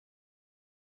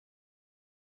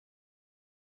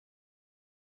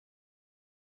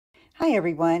Hi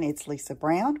everyone, it's Lisa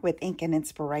Brown with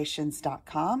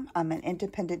InkandInspirations.com. I'm an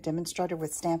independent demonstrator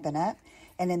with Stampin' Up,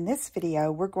 and in this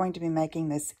video we're going to be making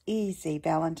this easy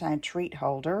Valentine treat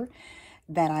holder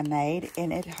that I made,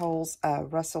 and it holds a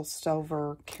Russell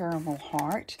Stover caramel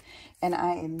heart, and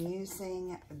I am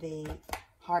using the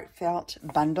Heartfelt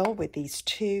bundle with these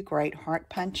two great heart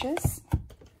punches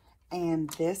and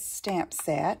this stamp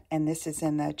set, and this is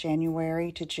in the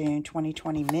January to June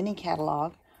 2020 mini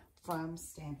catalog from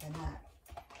Stampin' Up.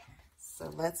 So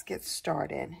let's get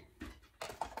started.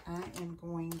 I am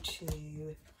going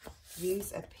to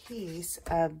use a piece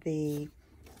of the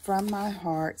From My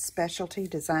Heart Specialty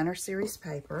Designer Series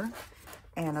paper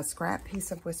and a scrap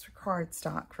piece of Whisper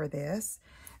cardstock for this.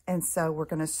 And so we're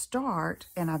going to start,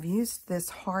 and I've used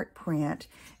this heart print,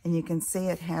 and you can see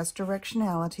it has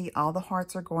directionality. All the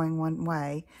hearts are going one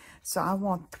way. So I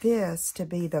want this to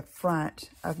be the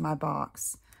front of my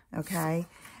box, okay?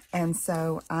 And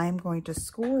so I'm going to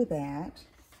score that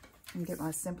and get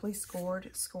my Simply Scored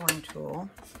scoring tool.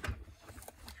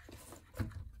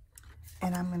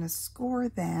 And I'm going to score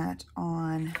that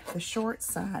on the short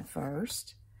side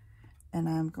first. And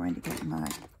I'm going to get my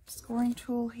scoring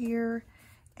tool here,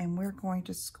 and we're going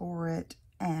to score it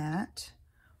at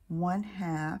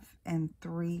 1/2 and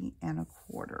 3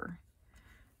 1/4.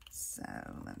 So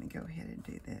let me go ahead and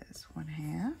do this.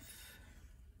 1/2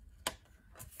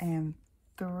 and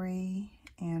 3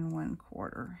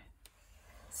 1/4.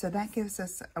 So that gives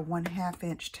us a 1/2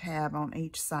 inch tab on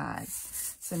each side.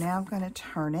 So now I'm going to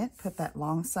turn it, put that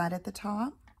long side at the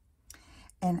top,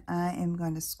 and I am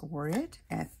going to score it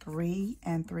at 3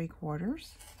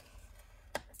 3/4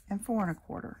 and 4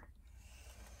 1/4.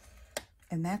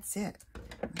 And that's it.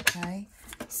 Okay,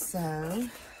 so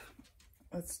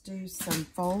let's do some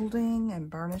folding and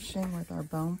burnishing with our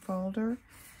bone folder,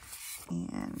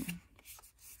 and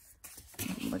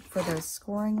look for those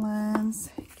scoring lines,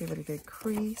 give it a good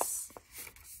crease.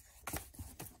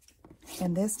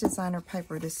 And this designer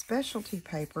paper, this specialty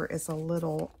paper, is a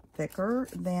little thicker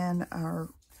than our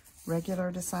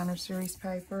regular designer series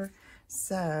paper.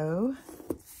 So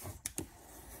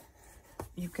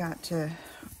you've got to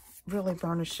really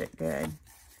burnish it good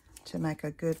to make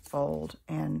a good fold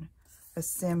and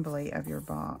assembly of your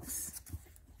box.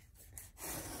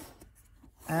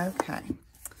 Okay.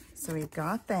 So we've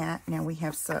got that. Now we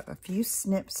have a few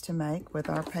snips to make with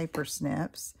our paper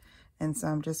snips. And so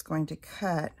I'm just going to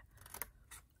cut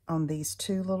on these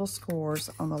two little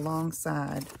scores on the long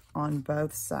side on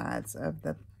both sides of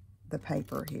the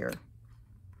paper here.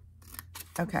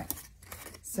 Okay,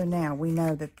 so now we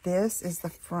know that this is the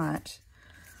front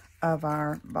of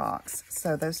our box.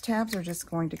 So those tabs are just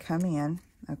going to come in,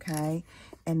 okay?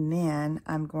 And then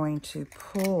I'm going to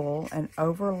pull and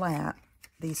overlap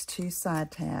these two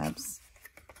side tabs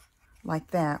like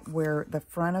that, where the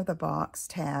front of the box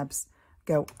tabs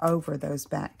go over those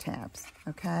back tabs,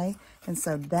 okay? And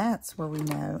so that's where we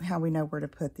know, how we know where to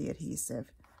put the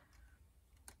adhesive.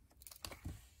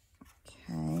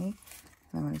 Okay,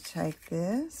 I'm going to take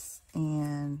this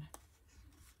and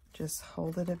just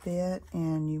hold it a bit,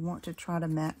 and you want to try to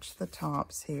match the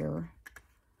tops here,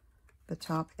 the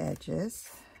top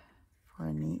edges, for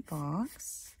a neat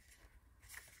box.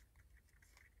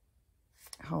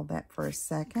 Hold that for a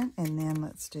second, and then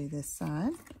let's do this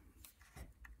side.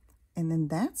 And then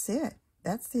that's it.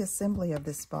 That's the assembly of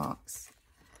this box.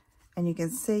 And you can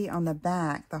see on the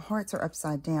back, the hearts are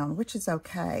upside down, which is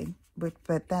okay,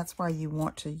 but that's why you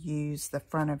want to use the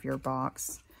front of your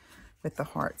box with the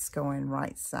hearts going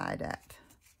right side up.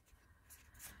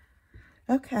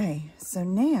 Okay, so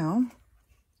now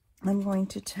I'm going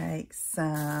to take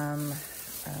some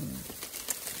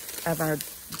of our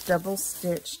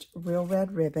double-stitched real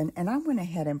red ribbon, and I went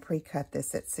ahead and pre-cut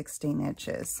this at 16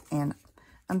 inches, and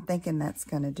I'm thinking that's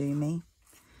going to do me.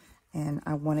 And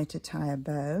I wanted to tie a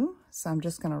bow, so I'm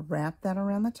just going to wrap that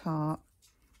around the top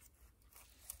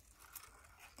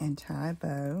and tie a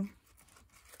bow.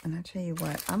 And I tell you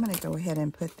what, I'm going to go ahead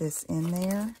and put this in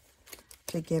there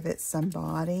to give it some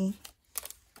body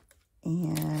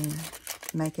and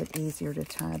make it easier to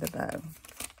tie the bow.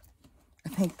 I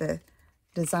think the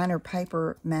designer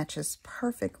paper matches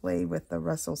perfectly with the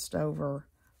Russell Stover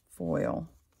foil.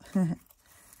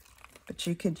 But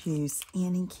you could use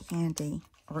any candy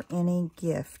or any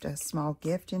gift, a small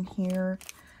gift in here,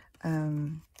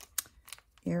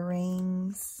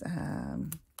 earrings,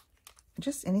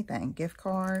 just anything, gift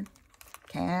card,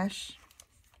 cash,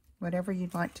 whatever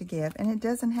you'd like to give. And it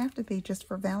doesn't have to be just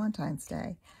for Valentine's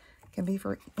Day. It can be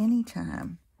for any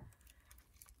time.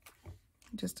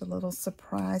 Just a little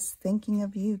surprise thinking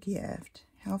of you gift.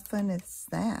 How fun is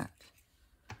that?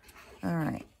 All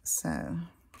right, so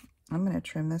I'm going to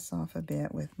trim this off a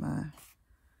bit with my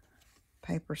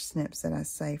paper snips that I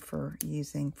save for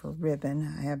using for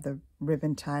ribbon. I have the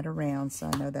ribbon tied around,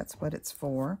 so I know that's what it's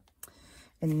for.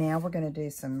 And now we're going to do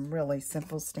some really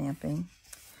simple stamping.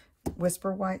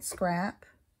 Whisper White Scrap,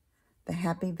 the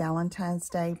Happy Valentine's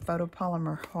Day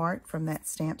photopolymer heart from that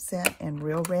stamp set, and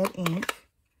Real Red ink.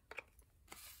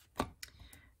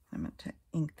 I'm going to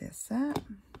ink this up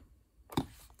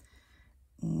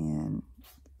and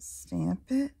stamp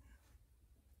it.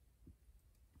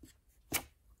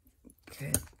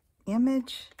 Good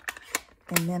image.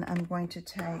 And then I'm going to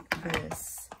take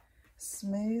this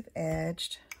smooth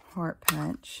edged heart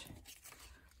punch.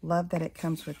 Love that it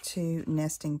comes with 2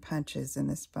 nesting punches in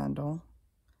this bundle.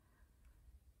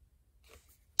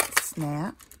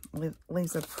 Snap.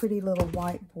 Leaves a pretty little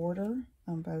white border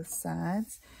on both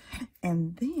sides.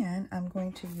 And then I'm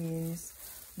going to use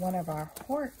one of our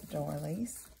heart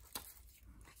doilies.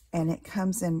 And it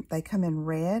comes in, they come in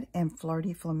red and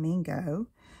Flirty Flamingo.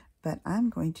 But I'm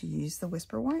going to use the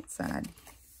Whisper White side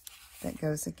that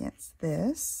goes against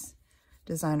this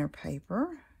designer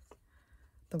paper.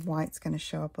 The white's going to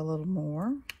show up a little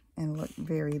more and look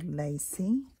very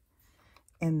lacy.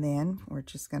 And then we're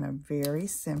just going to very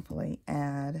simply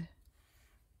add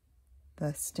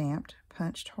the stamped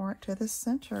punched heart to the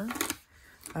center.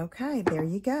 Okay, there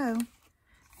you go.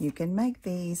 You can make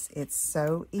these. It's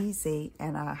so easy,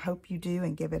 and I hope you do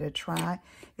and give it a try.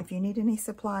 If you need any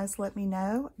supplies, let me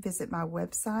know. Visit my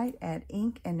website at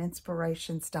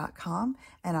inkandinspirations.com,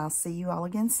 and I'll see you all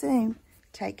again soon.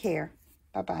 Take care.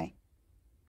 Bye-bye.